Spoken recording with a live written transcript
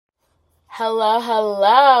Hello,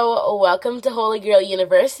 hello. Welcome to Holy Girl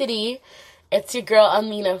University. It's your girl,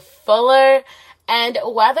 Amina Fuller. And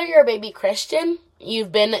whether you're a baby Christian,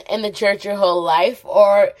 you've been in the church your whole life,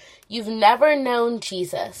 or you've never known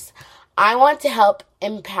Jesus, I want to help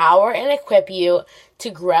empower and equip you to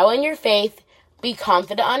grow in your faith, be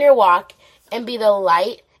confident on your walk, and be the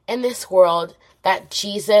light in this world that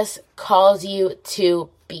Jesus calls you to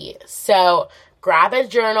be. So grab a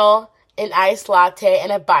journal, an iced latte,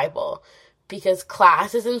 and a Bible, because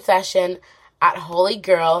class is in session at Holy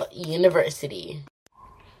Girl University.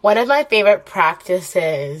 One of my favorite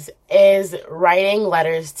practices is writing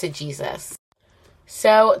letters to Jesus.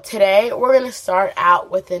 So today we're going to start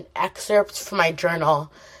out with an excerpt from my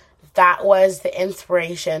journal that was the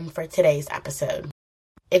inspiration for today's episode.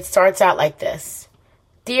 It starts out like this.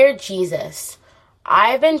 Dear Jesus,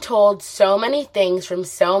 I've been told so many things from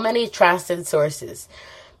so many trusted sources,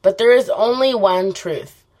 but there is only one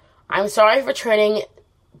truth. I'm sorry for turning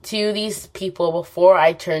to these people before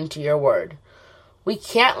I turn to your word. We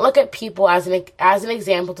can't look at people as an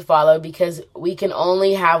example to follow because we can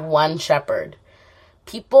only have one shepherd.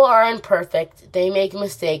 People are imperfect, they make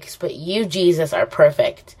mistakes, but you, Jesus, are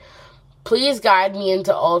perfect. Please guide me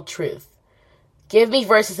into all truth. Give me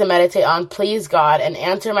verses to meditate on, please, God, and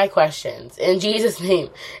answer my questions. In Jesus' name,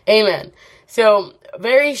 amen. So,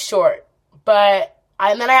 very short, but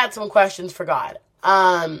then I had some questions for God.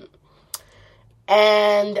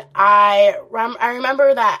 And I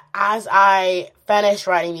remember that as I finished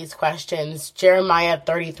writing these questions, Jeremiah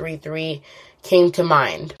 33:3 came to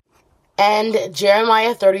mind. And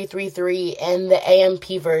Jeremiah 33:3 in the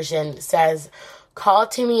AMP version says, Call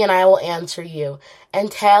to me and I will answer you,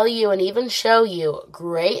 and tell you and even show you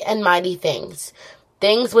great and mighty things,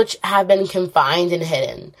 things which have been confined and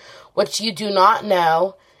hidden, which you do not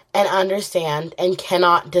know and understand and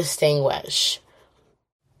cannot distinguish.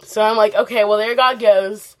 So I'm like, okay, well, there God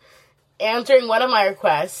goes, answering one of my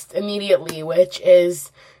requests immediately, which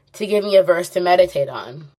is to give me a verse to meditate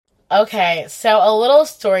on. Okay, so a little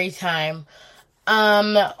story time.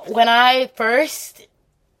 When I first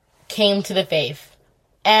came to the faith,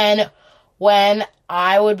 and when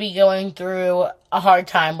I would be going through a hard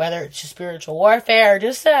time, whether it's just spiritual warfare or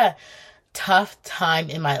just a tough time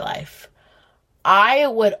in my life, I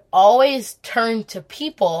would always turn to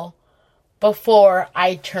people before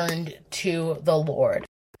I turned to the Lord.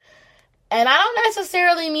 And I don't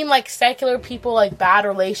necessarily mean like secular people, like bad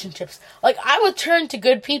relationships. Like, I would turn to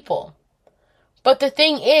good people. But the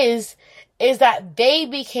thing is that they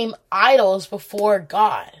became idols before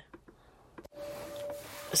God.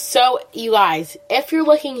 So, you guys, if you're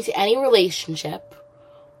looking to any relationship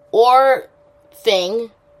or thing,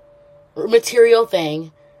 material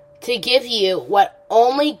thing, to give you what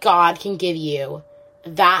only God can give you,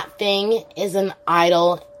 that thing is an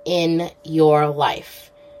idol in your life.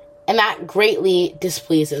 And that greatly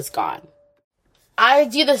displeases God. I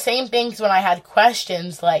do the same things when I had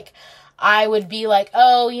questions. Like, I would be like,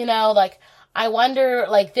 I wonder,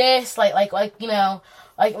 like this, I'd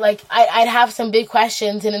have some big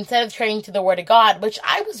questions, and instead of turning to the Word of God, which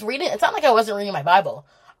I was reading, it's not like I wasn't reading my Bible.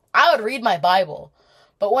 I would read my Bible.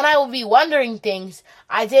 But when I would be wondering things,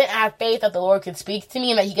 I didn't have faith that the Lord could speak to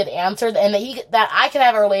me and that He could answer, and that I could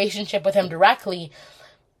have a relationship with Him directly.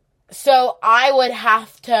 So I would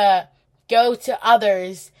have to go to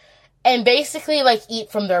others and basically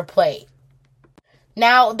eat from their plate.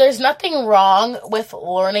 Now, there's nothing wrong with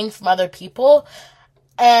learning from other people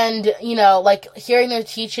and, hearing their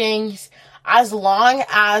teachings, as long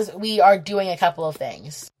as we are doing a couple of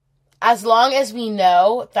things. As long as we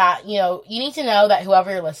know that, you need to know that whoever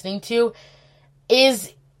you're listening to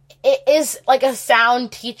is like a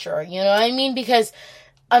sound teacher, you know what I mean? Because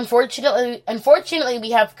unfortunately we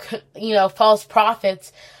have, false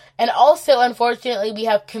prophets, and also, unfortunately, we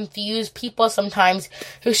have confused people sometimes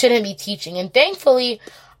who shouldn't be teaching. And thankfully,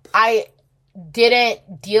 I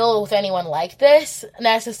didn't deal with anyone like this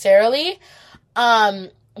necessarily.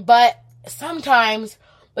 But sometimes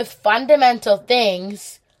with fundamental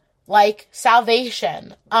things like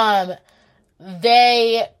salvation,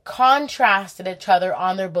 they contrasted each other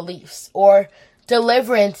on their beliefs, or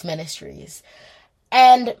deliverance ministries.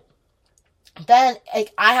 And then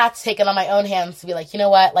I had to take it on my own hands to be like, you know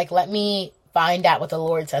what, let me find out what the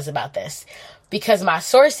Lord says about this, because my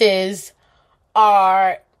sources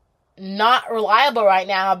are not reliable right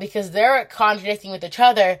now because they're contradicting with each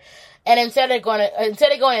other. And instead of going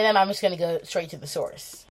to them, I'm just going to go straight to the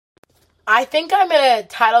source. I think I'm going to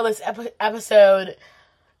title this episode,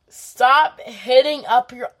 Stop Hitting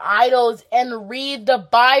Up Your Idols and Read the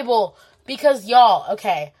Bible. Because y'all,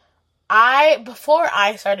 okay, before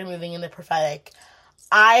I started moving in the prophetic,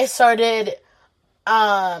 I started,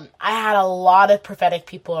 I had a lot of prophetic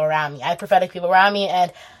people around me. I had prophetic people around me,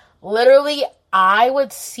 and literally I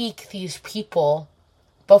would seek these people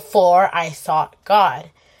before I sought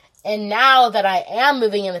God. And now that I am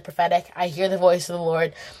moving in the prophetic, I hear the voice of the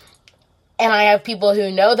Lord, and I have people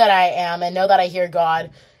who know that I am, and know that I hear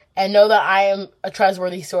God, and know that I am a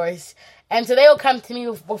trustworthy source. And so they will come to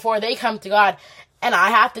me before they come to God. And I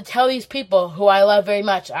have to tell these people who I love very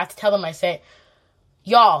much, I have to tell them, I say,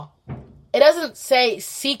 y'all, it doesn't say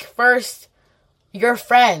seek first your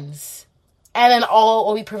friends and then all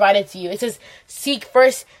will be provided to you. It says seek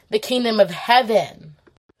first the kingdom of heaven.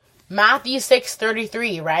 Matthew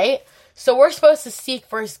 6:33, right? So we're supposed to seek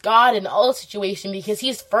first God in all situations because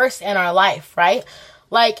he's first in our life, right?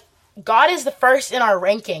 Like, God is the first in our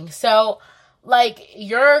ranking. So, like,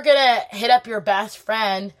 you're gonna hit up your best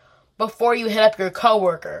friend before you hit up your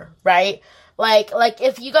coworker, right? Like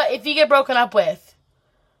if you get broken up with,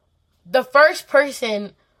 the first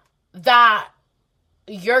person that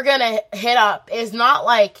you're gonna hit up is not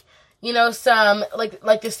like, you know, some like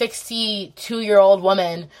the 62-year-old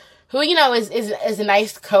woman who, you know, is a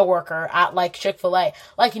nice coworker at like Chick-fil-A.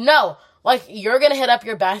 Like, no, like, you're gonna hit up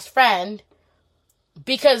your best friend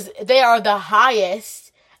because they are the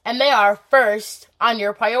highest and they are first on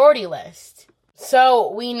your priority list.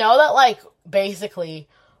 So we know that, like, basically,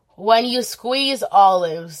 when you squeeze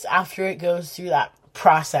olives after it goes through that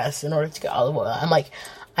process in order to get olive oil,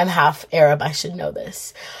 I'm half Arab, I should know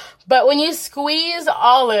this. But when you squeeze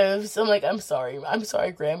olives, I'm sorry,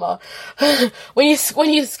 Grandma. when you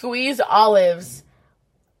squeeze olives,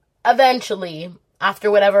 eventually, after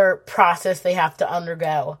whatever process they have to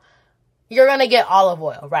undergo, you're gonna get olive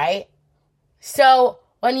oil, right? So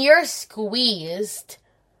when you're squeezed,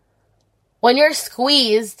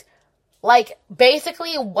 like,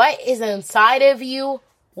 basically what is inside of you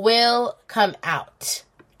will come out.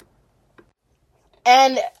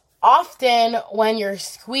 And often when you're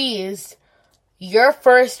squeezed, your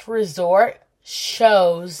first resort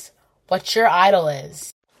shows what your idol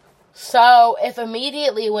is. So if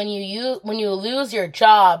immediately when you lose your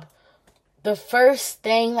job, the first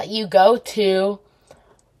thing that you go to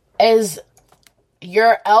is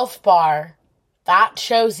your elf bar, that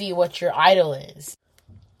shows you what your idol is.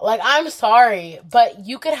 Like, I'm sorry, but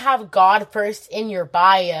you could have God first in your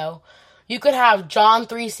bio. You could have John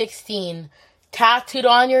 3:16 tattooed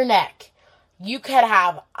on your neck. You could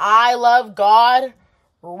have I love God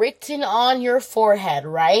written on your forehead,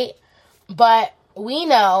 right? But we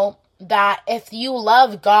know that if you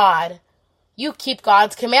love God, you keep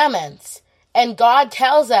God's commandments. And God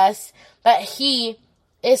tells us that he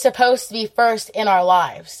is supposed to be first in our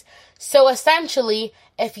lives. So essentially,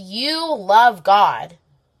 if you love God,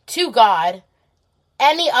 to God,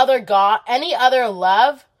 any other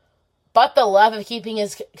love but the love of keeping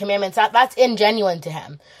his commandments, that's ingenuine to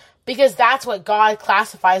him. Because that's what God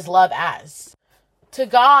classifies love as. To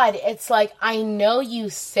God, it's like, I know you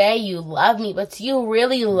say you love me, but do you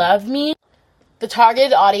really love me? The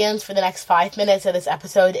targeted audience for the next 5 minutes of this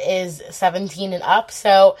episode is 17 and up.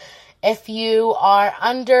 So if you are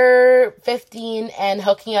under 15 and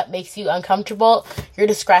hooking up makes you uncomfortable, your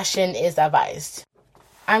discretion is advised.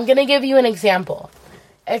 I'm going to give you an example.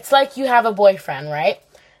 It's like you have a boyfriend, right?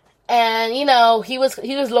 And, you know, he was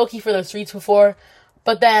low-key for the streets before,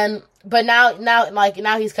 but now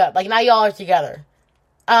he's cut. Like, now y'all are together.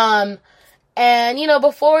 And, you know,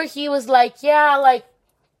 before he was like, yeah, like,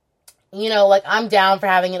 you know, like, I'm down for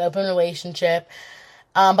having an open relationship.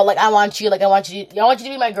 But, like, I want you to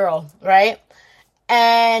be my girl, right?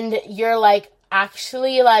 And you're like,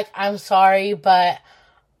 actually, like, I'm sorry, but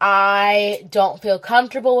I don't feel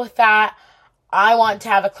comfortable with that. I want to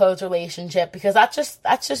have a close relationship because that's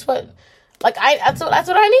just what, like, that's what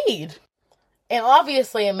I need. And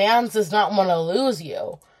obviously a man does not want to lose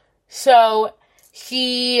you. So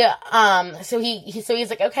he's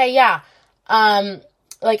like, okay, yeah.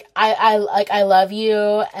 Like, I love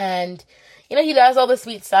you, and, you know, he does all the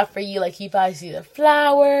sweet stuff for you. Like, he buys you the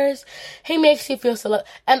flowers. He makes you feel so loved.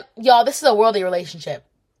 And, y'all, this is a worldly relationship.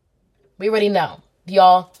 We already know.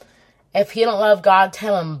 Y'all, if he don't love God,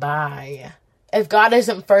 tell him bye. If God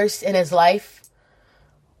isn't first in his life,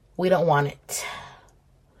 we don't want it.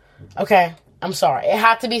 Okay, I'm sorry. It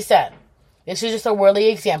had to be said. This is just a worldly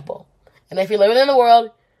example. And if you're living in the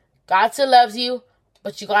world, God still loves you,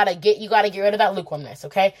 but you gotta get rid of that lukewarmness,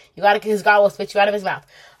 okay? Because God will spit you out of his mouth.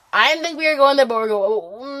 I didn't think we were going there, but we're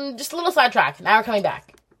going just a little sidetrack. Now we're coming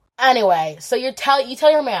back. Anyway, so you tell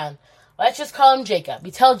your man. Let's just call him Jacob.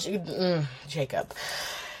 You tell Jacob.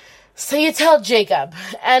 So you tell Jacob,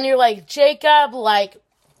 and you're like, Jacob, like,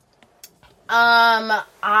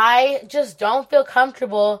 I just don't feel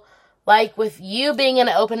comfortable, like, with you being in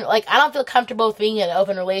an open, like, I don't feel comfortable with being in an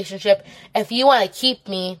open relationship. If you want to keep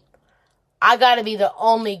me, I gotta be the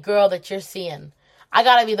only girl that you're seeing. I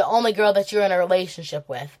gotta be the only girl that you're in a relationship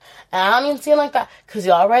with. And I don't even see it like that, because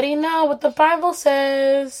you already know what the Bible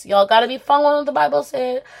says. Y'all gotta be following what the Bible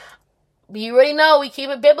says. You already know we keep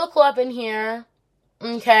it biblical up in here.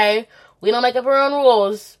 Okay? We don't make up our own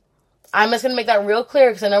rules. I'm just gonna make that real clear,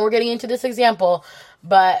 because I know we're getting into this example.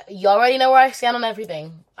 But you already know where I stand on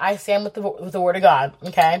everything. I stand with the Word of God.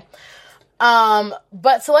 Okay?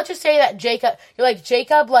 But so let's just say that Jacob, you're like,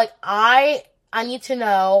 Jacob, like, I need to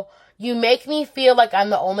know, you make me feel like I'm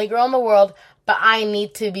the only girl in the world, but I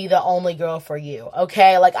need to be the only girl for you,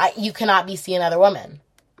 okay? Like, you cannot be seeing another woman.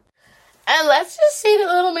 And let's just say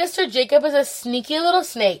that little Mr. Jacob is a sneaky little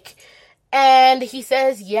snake. And he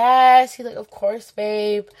says, yes. He's like, of course,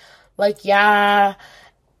 babe. Like, yeah.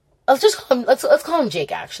 Let's just call him, let's call him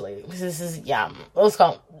Jake, actually. Because this is, yeah. Let's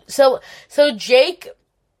call him. So Jake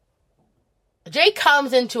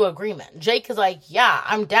comes into agreement. Jake is like, yeah,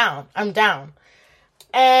 I'm down.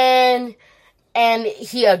 And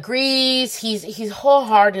he agrees. He's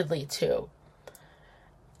wholeheartedly too.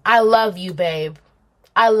 I love you, babe.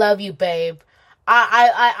 I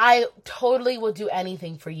totally will do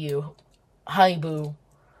anything for you, honey boo.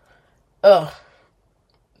 Ugh.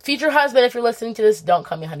 Future husband, if you're listening to this, don't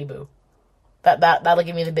call me honey boo. That'll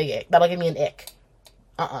give me the big ick. That'll give me an ick.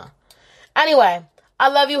 Anyway, I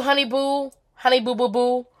love you, honey boo. Honey boo boo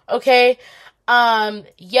boo. Okay?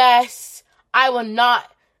 Yes, I will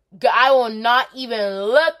not even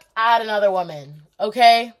look at another woman.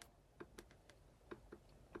 Okay?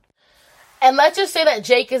 And let's just say that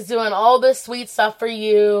Jake is doing all this sweet stuff for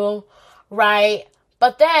you, right?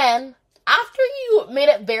 But then, after you made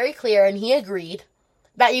it very clear and he agreed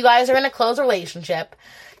that you guys are in a close relationship,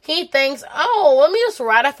 he thinks, oh, let me just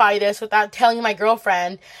ratify this without telling my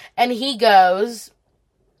girlfriend. And he goes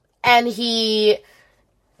and he,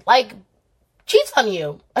 like, cheats on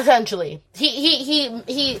you, essentially.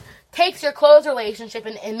 He takes your closed relationship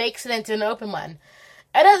and makes it into an open one.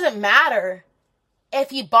 It doesn't matter if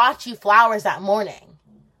he bought you flowers that morning.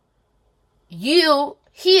 He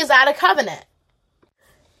is out of covenant.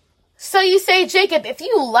 So you say, Jacob, if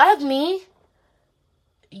you love me,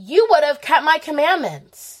 you would have kept my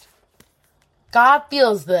commandments. God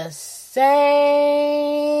feels the same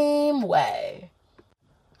way.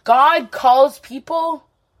 God calls people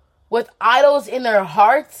with idols in their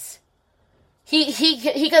hearts.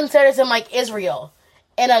 He considers them like Israel,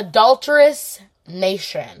 an adulterous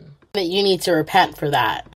nation. That you need to repent for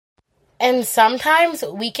that. And sometimes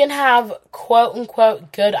we can have quote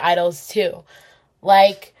unquote good idols too.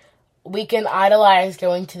 Like, we can idolize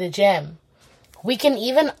going to the gym. We can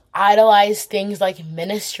even idolize things like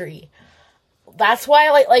ministry. That's why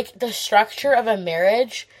like the structure of a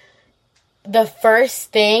marriage, the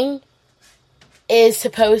first thing is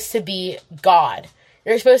supposed to be God.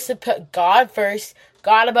 You're supposed to put God first,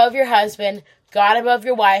 God above your husband, God above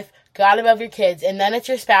your wife, God above your kids, and then it's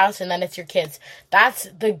your spouse, and then it's your kids. That's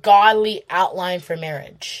the godly outline for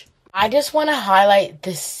marriage. I just want to highlight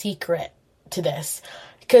the secret to this,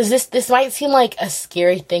 because this might seem like a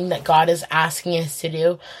scary thing that God is asking us to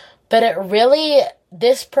do, but it really,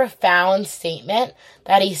 this profound statement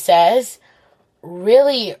that he says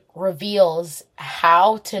really reveals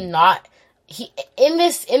how to not, in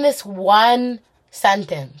this one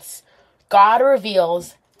sentence, God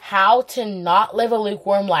reveals how to not live a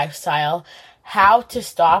lukewarm lifestyle, how to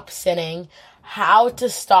stop sinning, how to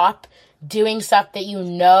stop doing stuff that you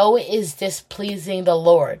know is displeasing the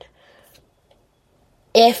Lord.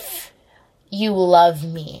 If you love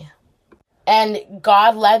me. And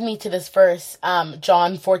God led me to this verse,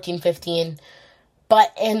 John 14:15,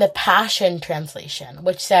 but in the Passion Translation,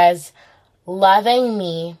 which says, loving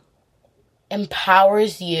me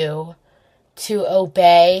empowers you to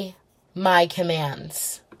obey my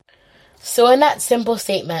commands. So in that simple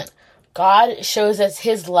statement, God shows us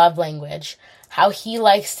his love language, how he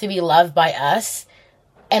likes to be loved by us,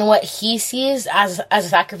 and what he sees as a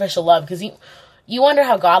sacrificial love. Because you wonder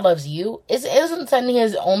how God loves you. Isn't sending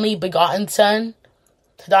his only begotten son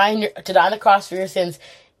to die on the cross for your sins,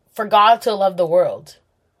 for God to love the world.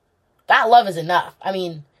 That love is enough. I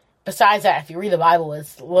mean, besides that, if you read the Bible,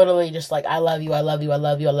 it's literally just like, I love you, I love you, I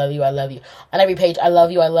love you, I love you, I love you. On every page, I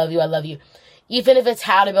love you, I love you, I love you. Even if it's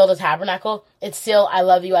how to build a tabernacle, it's still, I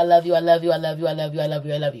love you, I love you, I love you, I love you, I love you, I love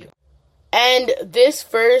you, I love you. And this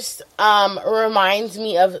verse reminds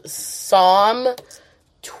me of Psalm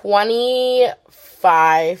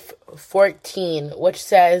 25:14, which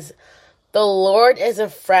says, the Lord is a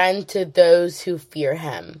friend to those who fear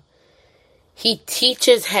him. he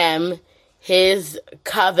teaches him his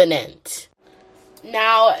covenant.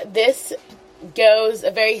 Now, this goes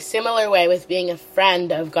a very similar way with being a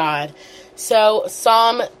friend of God. So,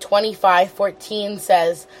 Psalm 25:14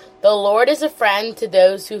 says, "The Lord is a friend to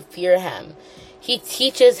those who fear him. He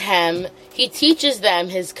teaches them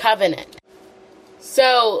his covenant."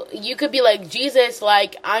 So, you could be like, Jesus,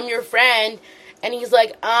 like, I'm your friend. And he's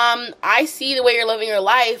like, I see the way you're living your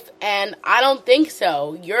life, and I don't think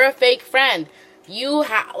so. You're a fake friend. You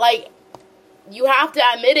have to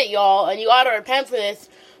admit it, y'all, and you ought to repent for this.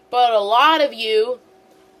 But a lot of you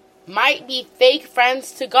might be fake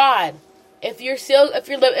friends to God. If you're still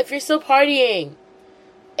partying,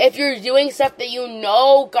 if you're doing stuff that you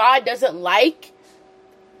know God doesn't like,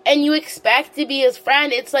 and you expect to be his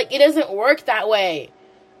friend, it's like, it doesn't work that way.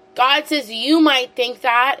 God says, you might think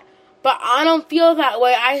that, but I don't feel that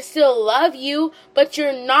way. I still love you, but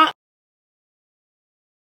you're not.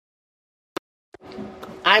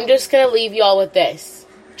 I'm just going to leave you all with this.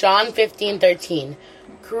 John 15:13.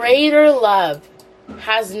 Greater love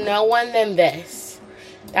has no one than this,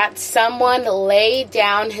 that someone laid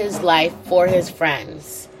down his life for his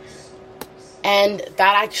friends. And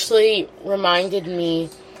that actually reminded me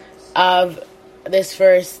of this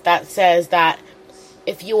verse that says that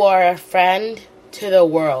if you are a friend to the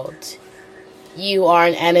world, you are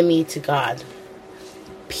an enemy to God.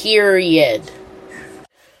 Period.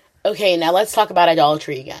 Okay, now let's talk about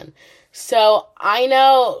idolatry again. So, I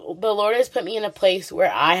know the Lord has put me in a place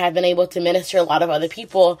where I have been able to minister a lot of other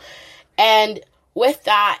people. And with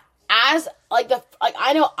that, I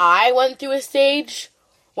know I went through a stage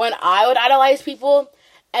when I would idolize people,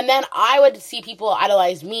 and then I would see people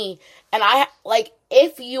idolize me. And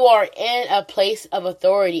if you are in a place of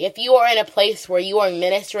authority, if you are in a place where you are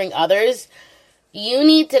ministering others, you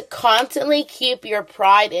need to constantly keep your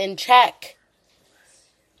pride in check.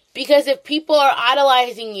 Because if people are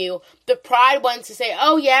idolizing you, the pride wants to say,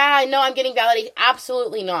 oh yeah, I know I'm getting validated.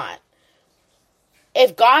 Absolutely not.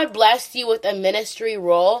 If God blessed you with a ministry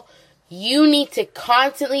role, you need to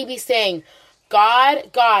constantly be saying,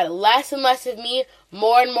 God, less and less of me,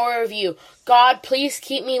 more and more of you. God, please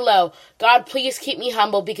keep me low. God, please keep me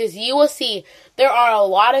humble, because you will see there are a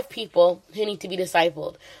lot of people who need to be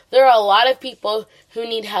discipled. There are a lot of people who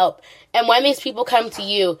need help. And when these people come to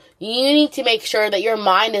you, you need to make sure that your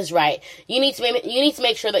mind is right. You need to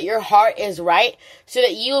make sure that your heart is right so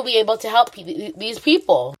that you will be able to help these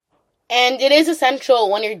people. And it is essential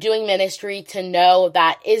when you're doing ministry to know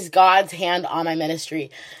that is God's hand on my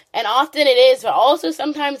ministry. And often it is, but also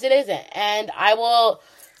sometimes it isn't. And I will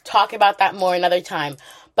talk about that more another time.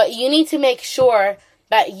 But you need to make sure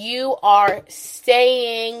that you are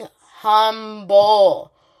staying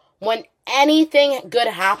humble when anything good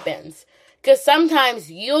happens. Because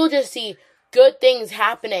sometimes you'll just see good things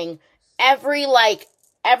happening every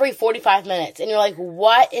 45 minutes. And you're like,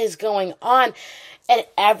 what is going on? And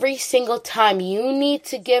every single time you need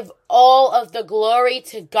to give all of the glory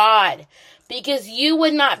to God. Because you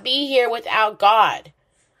would not be here without God.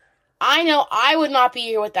 I know I would not be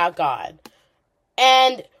here without God.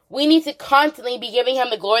 And we need to constantly be giving him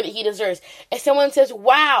the glory that he deserves. If someone says,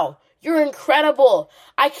 wow, you're incredible.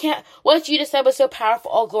 What you just said was so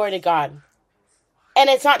powerful. All glory to God. And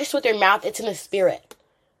it's not just with your mouth, it's in the spirit.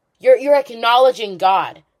 You're acknowledging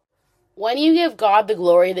God. When you give God the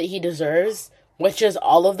glory that he deserves, which is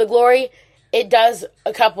all of the glory, it does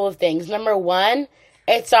a couple of things. Number one,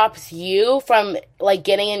 it stops you from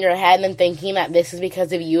getting in your head and thinking that this is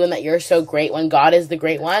because of you and that you're so great when God is the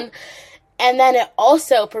great one. And then it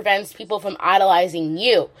also prevents people from idolizing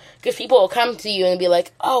you. Because people will come to you and be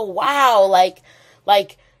like, oh, wow,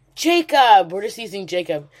 like Jacob. We're just using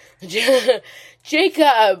Jacob. Jacob,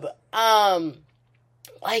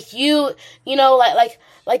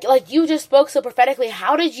 you just spoke so prophetically.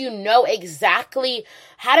 How did you know exactly?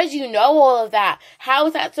 How did you know all of that? How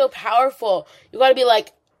is that so powerful? You got to be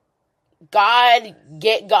like, God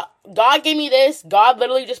gave me this. God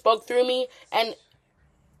literally just spoke through me. And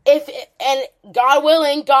God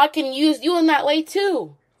willing, God can use you in that way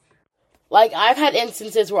too. I've had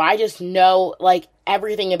instances where I just know,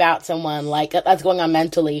 everything about someone, that's going on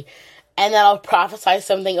mentally. And then I'll prophesy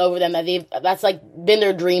something over them that's been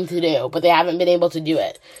their dream to do, but they haven't been able to do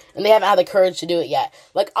it. And they haven't had the courage to do it yet.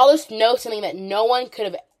 I'll just know something that no one could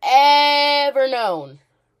have ever known.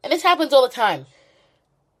 And this happens all the time.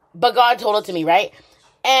 But God told it to me, right?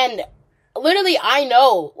 And literally, I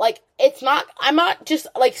know, I'm not just,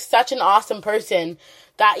 such an awesome person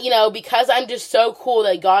that, because I'm just so cool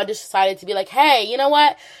that God just decided to be like, hey, you know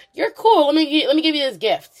what? You're cool. Let me give you this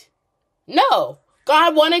gift. No.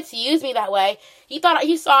 God wanted to use me that way. He saw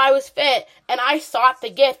I was fit, and I sought the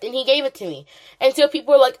gift, and he gave it to me. And so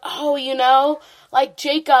people were like, oh, like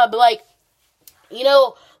Jacob, like,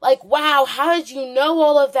 like, wow, how did you know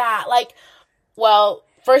all of that? Like, well,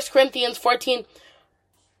 1 Corinthians 14,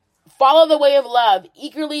 follow the way of love,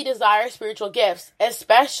 eagerly desire spiritual gifts,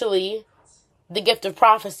 especially the gift of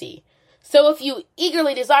prophecy. So if you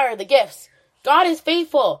eagerly desire the gifts, God is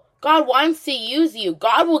faithful. God wants to use you.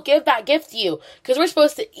 God will give that gift to you because we're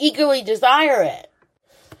supposed to eagerly desire it.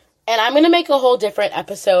 And I'm going to make a whole different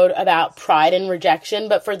episode about pride and rejection.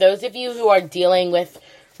 But for those of you who are dealing with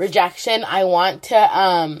rejection, I want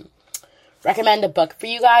to recommend a book for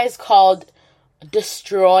you guys called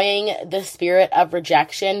Destroying the Spirit of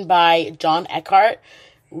Rejection by John Eckhart.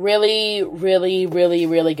 Really, really, really,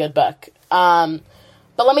 really good book.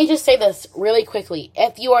 But let me just say this really quickly.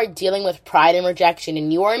 If you are dealing with pride and rejection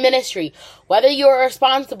in your ministry, whether you are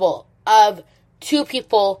responsible of 2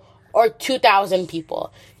 people or 2,000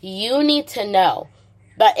 people, you need to know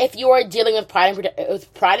that if you are dealing with pride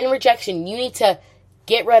and rejection, you need to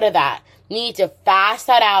get rid of that. You need to fast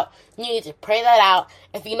that out. You need to pray that out.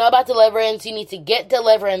 If you know about deliverance, you need to get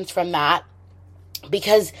deliverance from that,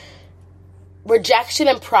 because rejection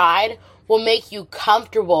and pride will make you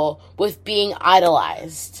comfortable with being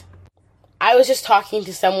idolized. I was just talking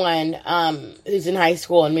to someone who's in high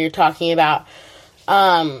school, and we were talking about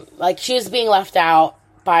like she was being left out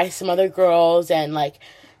by some other girls, and like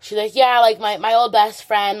she's like, yeah, like my old best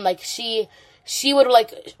friend, like she would,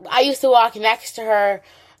 like, I used to walk next to her,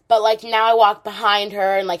 but like now I walk behind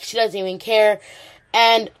her, and like she doesn't even care.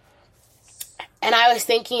 And I was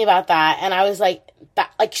thinking about that, and I was like,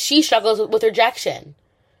 that, like, she struggles with rejection.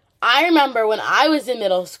 I remember when I was in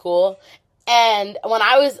middle school, and when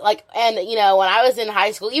I was like, and when I was in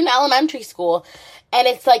high school, even elementary school, and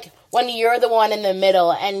it's like when you're the one in the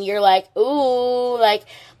middle, and you're like, ooh, like,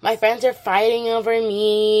 my friends are fighting over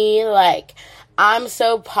me, like, I'm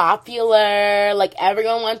so popular, like,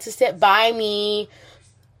 everyone wants to sit by me.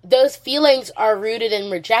 Those feelings are rooted in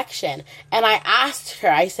rejection. And I asked her,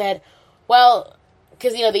 I said, well,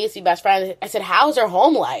 because, they used to be best friends, I said, how's her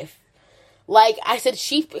home life? Like, I said,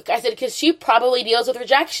 because she probably deals with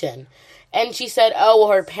rejection. And she said, oh,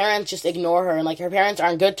 well, her parents just ignore her, and, like, her parents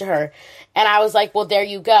aren't good to her. And I was like, well, there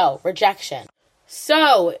you go, rejection.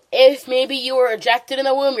 So, if maybe you were rejected in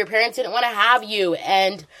the womb, your parents didn't want to have you,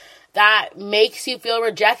 and that makes you feel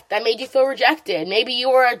that made you feel rejected. Maybe you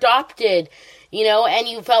were adopted, and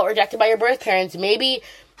you felt rejected by your birth parents. Maybe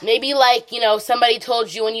like, somebody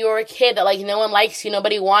told you when you were a kid that, like, no one likes you,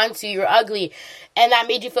 nobody wants you, you're ugly, and that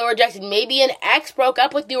made you feel rejected. Maybe an ex broke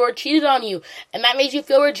up with you or cheated on you, and that made you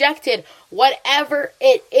feel rejected. Whatever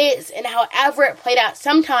it is, and however it played out,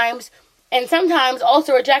 sometimes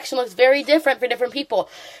also rejection looks very different for different people.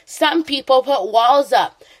 Some people put walls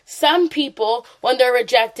up. Some people, when they're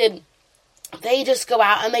rejected, they just go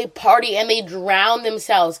out and they party and they drown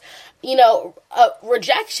themselves.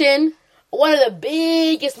 Rejection, one of the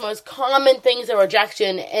biggest, most common things of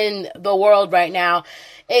rejection in the world right now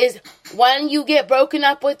is when you get broken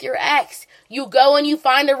up with your ex, you go and you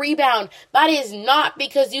find a rebound. That is not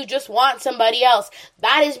because you just want somebody else.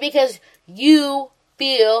 That is because you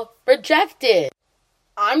feel rejected.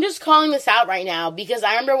 I'm just calling this out right now because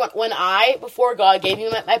I remember when before God gave me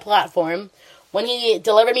my platform, when he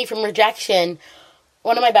delivered me from rejection,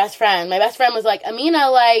 one of my best friends was like, Amina,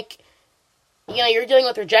 like, you're dealing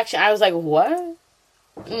with rejection. I was like, what?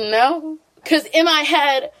 No. Because in my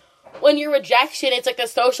head, when you're rejection, it's like the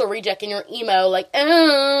social reject and you're emo, like,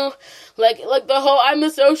 oh, like the whole, I'm the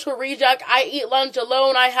social reject, I eat lunch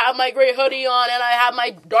alone, I have my gray hoodie on, and I have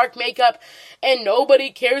my dark makeup, and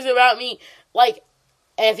nobody cares about me. Like,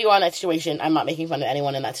 and if you are in that situation, I'm not making fun of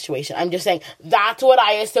anyone in that situation. I'm just saying, that's what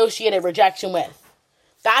I associated rejection with.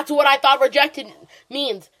 That's what I thought rejected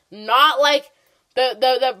means. Not like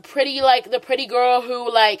the pretty girl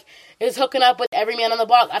who, like, is hooking up with every man on the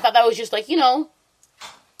block. I thought that was just like,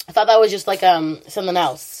 something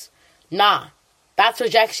else. Nah, that's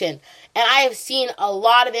rejection. And I have seen a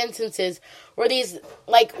lot of instances where these,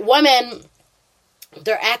 like, women,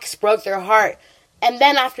 their ex broke their heart, and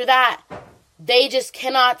then after that, they just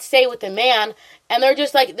cannot stay with the man, and they're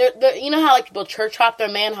just like, they're you know how, like, people church hop, they're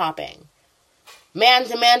man hopping. Man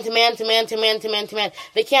to man to man to man to man to man to man.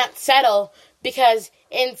 They can't settle because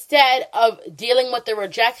instead of dealing with the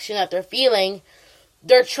rejection that they're feeling,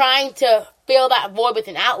 they're trying to fill that void with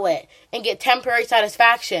an outlet and get temporary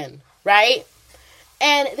satisfaction, right?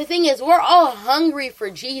 And the thing is, we're all hungry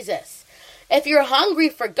for Jesus. If you're hungry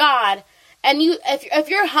for God, and if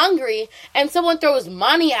you're hungry and someone throws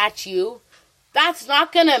money at you, that's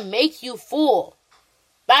not going to make you full.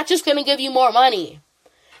 that's just going to give you more money.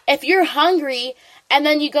 If you're hungry and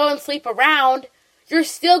then you go and sleep around, you're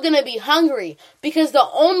still going to be hungry, because the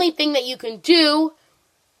only thing that you can do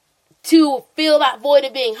to fill that void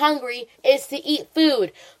of being hungry is to eat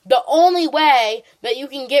food. The only way that you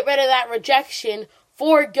can get rid of that rejection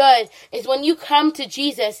for good is when you come to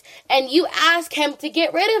Jesus and you ask him to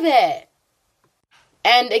get rid of it.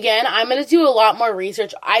 And again, I'm going to do a lot more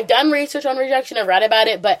research. I've done research on rejection. I've read about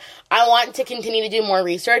it, but I want to continue to do more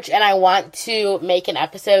research, and I want to make an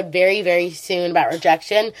episode very, very soon about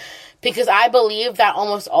rejection, because I believe that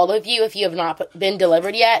almost all of you, if you have not been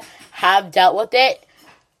delivered yet, have dealt with it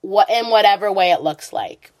in whatever way it looks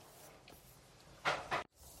like.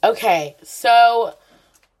 Okay, so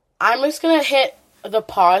I'm just going to hit the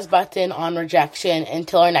pause button on rejection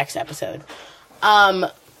until our next episode.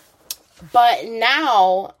 But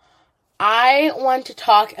now I want to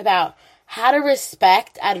talk about how to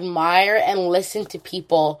respect, admire, and listen to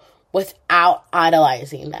people without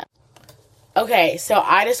idolizing them. Okay, so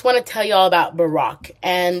I just want to tell you all about Barak,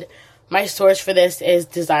 and my source for this is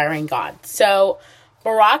Desiring God. So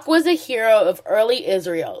Barak was a hero of early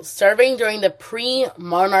Israel, serving during the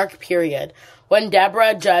pre-monarch period when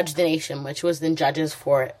Deborah judged the nation, which was in Judges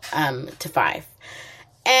 4-5.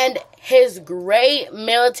 And his great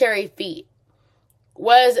military feat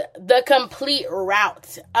was the complete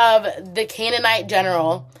rout of the Canaanite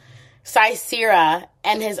general Sisera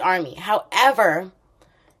and his army. However,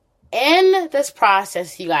 in this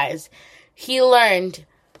process, you guys, he learned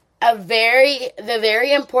the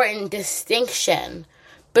very important distinction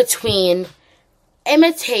between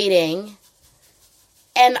imitating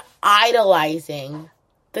and idolizing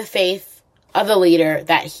the faith of the leader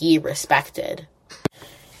that he respected.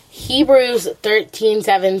 Hebrews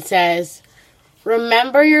 13:7 says,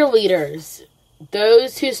 "Remember your leaders,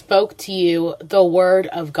 those who spoke to you the word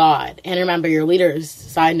of God." And remember your leaders,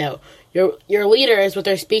 side note, your leaders, what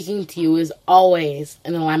they're speaking to you is always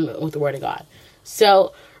in alignment with the word of God.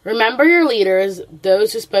 So, remember your leaders,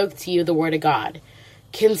 those who spoke to you the word of God.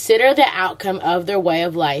 Consider the outcome of their way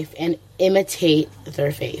of life and imitate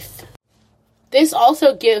their faith. This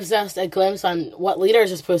also gives us a glimpse on what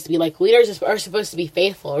leaders are supposed to be like. Leaders are supposed to be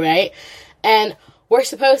faithful, right? And we're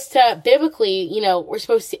supposed to, biblically, we're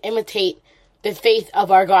supposed to imitate the faith of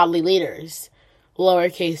our godly leaders,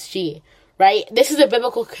 lowercase g, right? This is a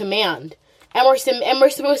biblical command. And we're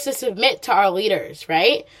supposed to submit to our leaders,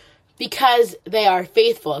 right? Because they are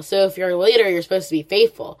faithful. So if you're a leader, you're supposed to be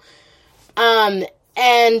faithful. And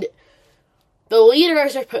the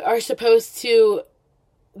leaders are supposed to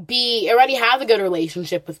already have a good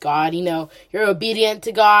relationship with God. You're obedient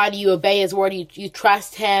to God, you obey his word, you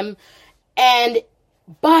trust him.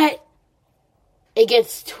 But it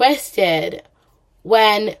gets twisted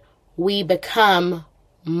when we become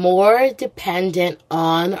more dependent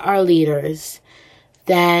on our leaders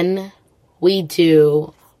than we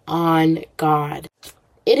do on God.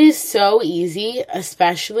 It is so easy,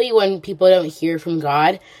 especially when people don't hear from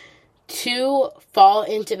God, to fall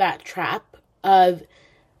into that trap of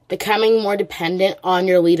becoming more dependent on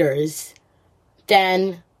your leaders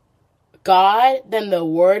than God, than the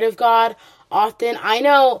word of God. Often, I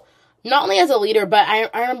know, not only as a leader, but I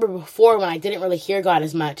remember before when I didn't really hear God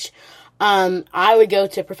as much, I would go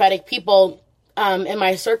to prophetic people in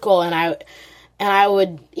my circle, and I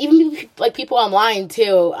would even like people online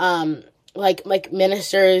too, like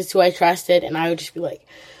ministers who I trusted, and I would just be like,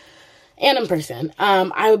 and in person,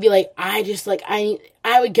 I would be like, I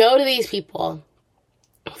would go to these people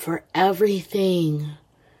for everything,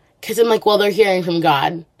 because I'm like, well, they're hearing from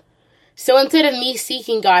God. So instead of me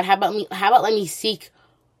seeking God, how about let me seek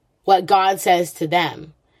what God says to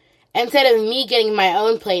them? Instead of me getting my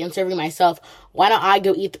own plate and serving myself, why don't I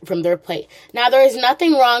go eat from their plate? Now, there is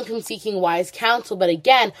nothing wrong from seeking wise counsel, but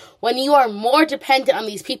again, when you are more dependent on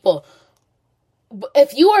these people,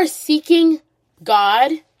 if you are seeking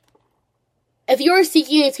God, if you are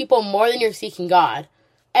seeking these people more than you're seeking God,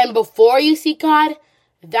 and before you seek God,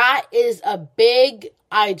 that is a big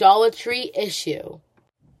idolatry issue.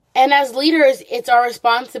 And as leaders, it's our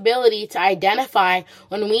responsibility to identify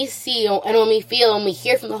when we see and when we feel and we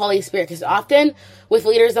hear from the Holy Spirit. Because often with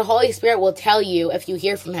leaders, the Holy Spirit will tell you, if you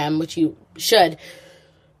hear from him, which you should,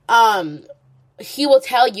 he will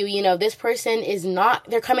tell you, this person is not,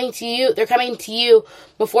 they're coming to you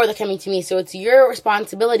before they're coming to me. So it's your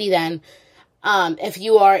responsibility then, if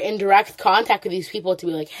you are in direct contact with these people, to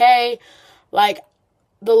be like, hey, like,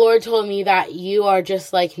 the Lord told me that you are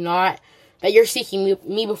just like not, that you're seeking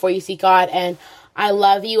me before you seek God, and I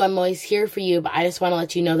love you, I'm always here for you, but I just want to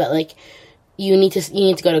let you know that, like, you need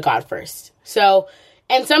to go to God first. So,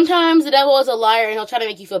 And sometimes the devil is a liar and he'll try to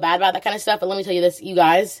make you feel bad about that kind of stuff. But let me tell you this, you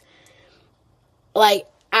guys. Like,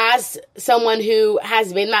 as someone who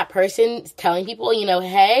has been that person telling people,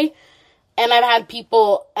 hey, and I've had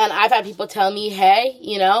people tell me, hey,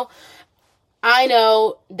 I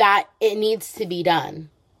know that it needs to be done.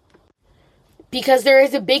 Because there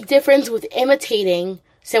is a big difference with imitating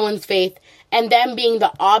someone's faith and them being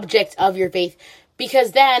the object of your faith.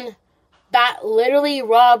 Because then that literally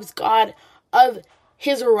robs God of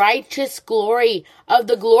his righteous glory, of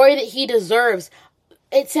the glory that he deserves.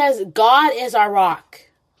 It says God is our rock,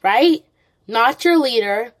 right? Not your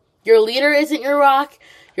leader. Your leader isn't your rock.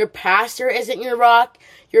 Your pastor isn't your rock.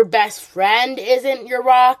 Your best friend isn't your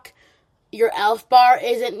rock. Your elf bar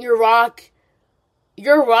isn't your rock.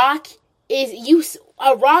 Your rock is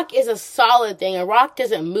a rock is a solid thing. A rock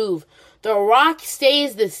doesn't move. The rock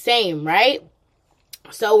stays the same, right?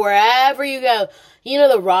 So wherever you go,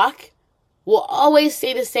 the rock will always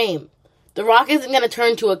stay the same. The rock isn't going to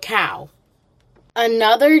turn to a cow.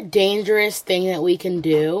 Another dangerous thing that we can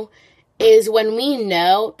do is when we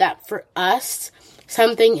know that for us,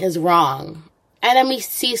 something is wrong. And then we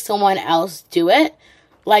see someone else do it,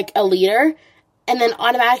 like a leader, and then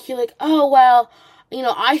automatically like, oh, well,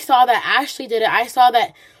 I saw that Ashley did it. I saw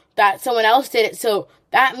that someone else did it. So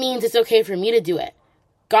that means it's okay for me to do it.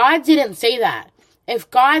 God didn't say that. If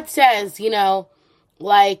God says, you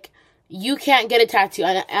can't get a tattoo,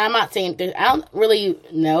 and I'm not saying, I don't really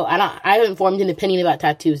know. I haven't formed an opinion about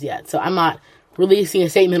tattoos yet. So I'm not releasing a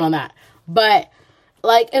statement on that. But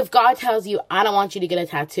if God tells you, I don't want you to get a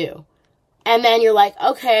tattoo. And then you're like,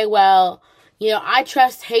 okay, well, I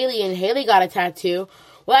trust Haley and Haley got a tattoo.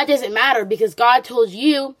 Well, that doesn't matter because God told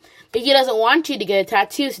you that he doesn't want you to get a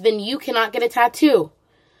tattoo, so then you cannot get a tattoo.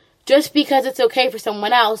 Just because it's okay for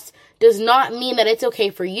someone else does not mean that it's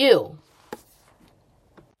okay for you.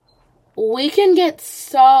 We can get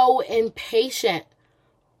so impatient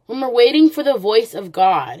when we're waiting for the voice of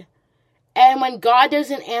God. And when God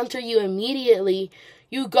doesn't answer you immediately,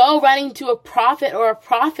 you go running to a prophet or a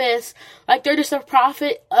prophetess like they're just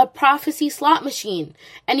a prophecy slot machine.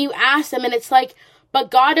 And you ask them and it's like,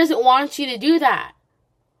 but God doesn't want you to do that.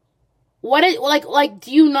 Do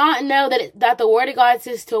you not know that the word of God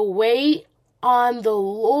says to wait on the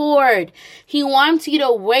Lord? He wants you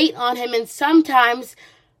to wait on him, and sometimes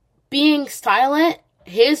being silent,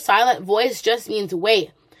 his silent voice just means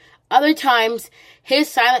wait. Other times, his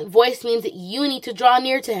silent voice means that you need to draw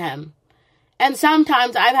near to him. And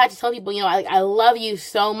sometimes I've had to tell people, I love you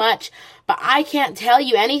so much, but I can't tell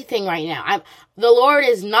you anything right now. The Lord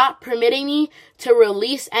is not permitting me to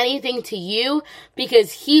release anything to you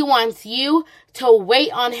because he wants you to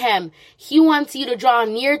wait on him. He wants you to draw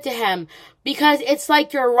near to him because it's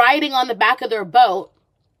like you're riding on the back of their boat.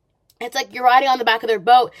 It's like you're riding on the back of their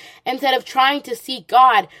boat instead of trying to seek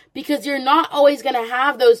God, because you're not always going to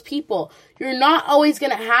have those people. You're not always going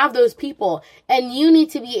to have those people. And you need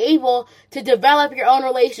to be able to develop your own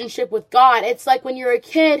relationship with God. It's like when you're a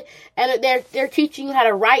kid and they're teaching you how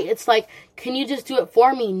to write. It's like, can you just do it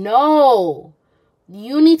for me? No.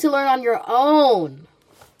 You need to learn on your own.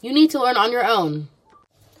 You need to learn on your own.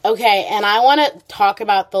 Okay, and I want to talk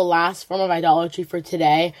about the last form of idolatry for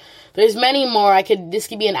today. There's many more. This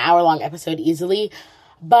could be an hour-long episode easily.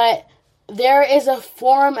 But there is a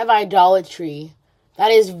form of idolatry that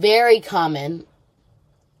is very common.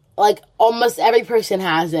 Like, almost every person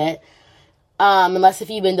has it. Unless if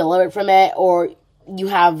you've been delivered from it or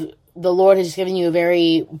the Lord has just given you a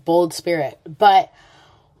very bold spirit. But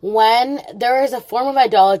when there is a form of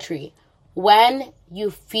idolatry, when you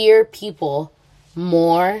fear people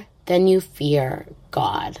more than you fear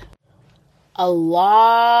God. A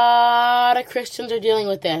lot of Christians are dealing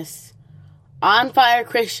with this. On fire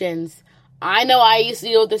Christians. I know I used to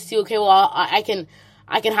deal with this too. Okay, well, I can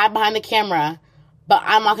hide behind the camera, but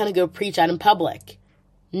I'm not going to go preach out in public.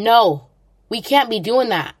 No, we can't be doing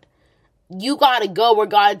that. You got to go where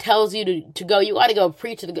God tells you to go. You got to go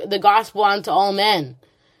preach the gospel unto all men.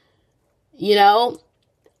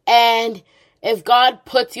 And if God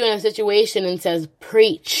puts you in a situation and says,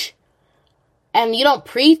 preach, and you don't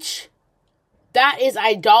preach, that is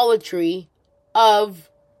idolatry of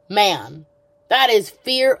man. That is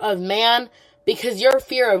fear of man, because your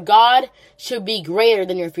fear of God should be greater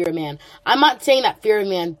than your fear of man. I'm not saying that fear of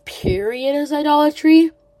man, period, is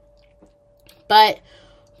idolatry, but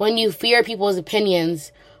when you fear people's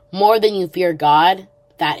opinions more than you fear God,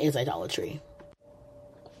 that is idolatry.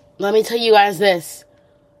 Let me tell you guys this.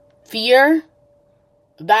 Fear,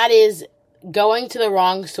 that is going to the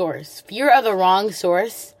wrong source. Fear of the wrong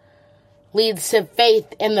source leads to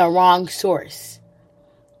faith in the wrong source.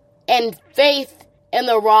 And faith in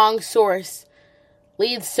the wrong source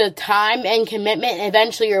leads to time and commitment, and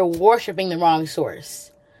eventually you're worshiping the wrong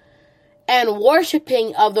source. And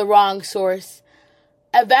worshiping of the wrong source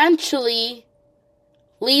eventually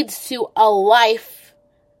leads to a life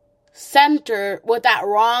center with that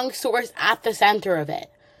wrong source at the center of it.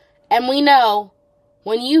 And we know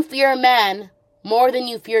when you fear men more than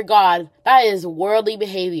you fear God, that is worldly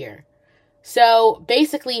behavior. So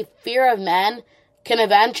basically, fear of men can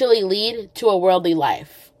eventually lead to a worldly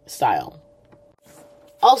lifestyle.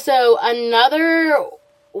 Also, another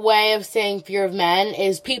way of saying fear of men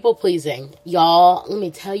is people pleasing. Y'all, let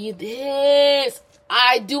me tell you this.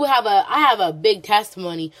 I have a big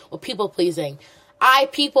testimony with people pleasing. I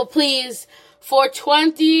people please for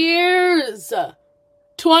 20 years.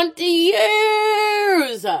 20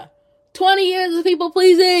 years. 20 years of people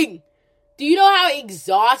pleasing. Do you know how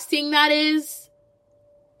exhausting that is?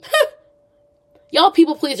 Y'all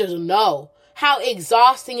people pleasers know how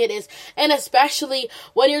exhausting it is. And especially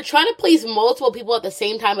when you're trying to please multiple people at the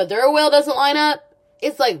same time, but their will doesn't line up.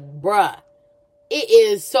 It's like, bruh. It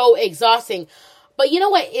is so exhausting. But you know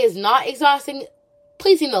what is not exhausting?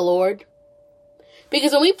 Pleasing the Lord.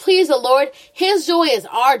 Because when we please the Lord, His joy is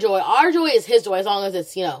our joy. Our joy is His joy, as long as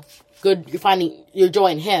it's, good, you're finding your joy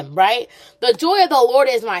in Him, right? The joy of the Lord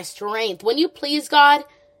is my strength. When you please God,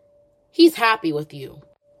 He's happy with you.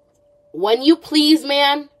 When you please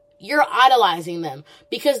man, you're idolizing them.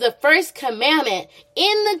 Because the first commandment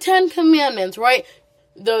in the 10 commandments, right?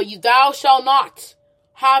 Thou shalt not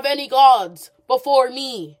have any gods before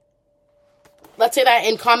me. Let's say that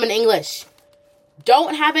in common English.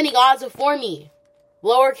 Don't have any gods before me.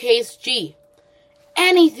 Lowercase g.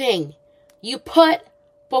 Anything you put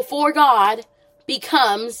before God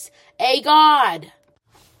becomes a god.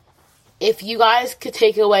 If you guys could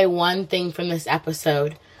take away one thing from this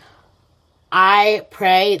episode, I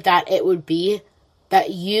pray that it would be that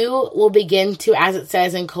you will begin to, as it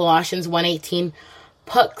says in Colossians 1:18,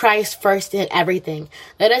 put Christ first in everything.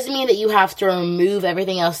 That doesn't mean that you have to remove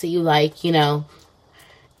everything else that you like, And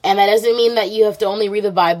that doesn't mean that you have to only read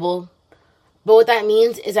the Bible. But what that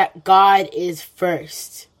means is that God is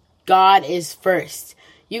first. God is first.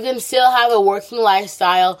 You can still have a working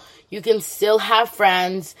lifestyle. You can still have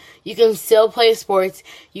friends. You can still play sports.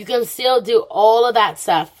 You can still do all of that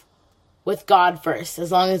stuff with God first,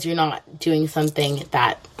 as long as you're not doing something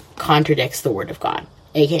that contradicts the Word of God,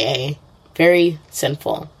 aka very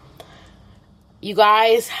sinful. You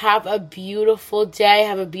guys have a beautiful day.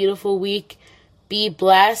 Have a beautiful week. Be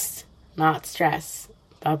blessed, not stressed.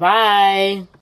 Bye-bye.